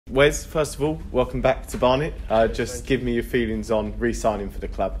Wes, first of all, welcome back to Barnet. Just give me your feelings on re-signing for the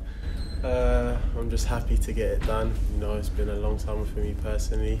club. I'm just happy to get it done. You know, it's been a long time for me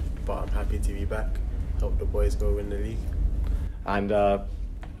personally, but I'm happy to be back. Help the boys go win the league. And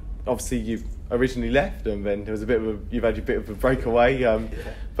obviously, you've originally left, and then there was you've had a bit of a breakaway.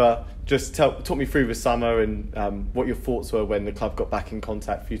 But just talk me through the summer and what your thoughts were when the club got back in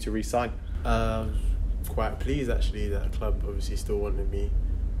contact for you to re-sign. Quite pleased actually that the club obviously still wanted me.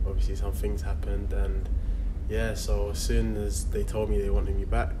 Obviously some things happened, and so as soon as they told me they wanted me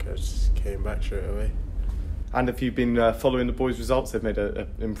back, I just came back straight away. And have you been following the boys' results? They've made an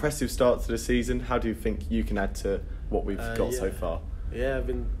impressive start to the season. How do you think you can add to what we've got so far? Yeah, I've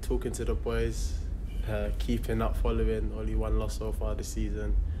been talking to the boys, keeping up, following. Only one loss so far this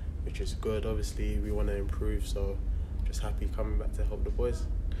season, which is good. Obviously we want to improve, so just happy coming back to help the boys.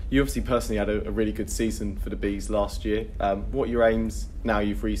 You obviously personally had a really good season for the Bees last year. What are your aims now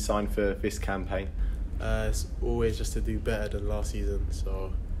you've re-signed for this campaign? It's always just to do better than last season,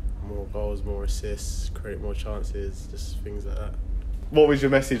 so more goals, more assists, create more chances, just things like that. What was your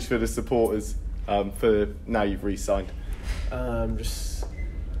message for the supporters for now you've re-signed? Just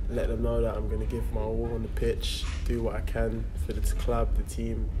let them know that I'm going to give my all on the pitch, do what I can for the club, the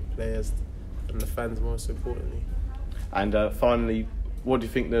team, players and the fans most importantly. And finally, what do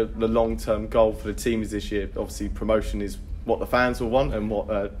you think the long-term goal for the team is this year? Obviously promotion is what the fans will want and what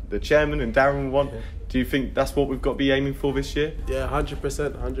the chairman and Darren will want. Yeah. Do you think that's what we've got to be aiming for this year? Yeah,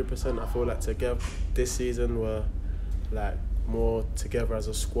 100%. I feel like together this season we're like more together as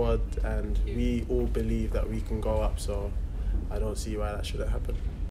a squad, and we all believe that we can go up, so I don't see why that shouldn't happen.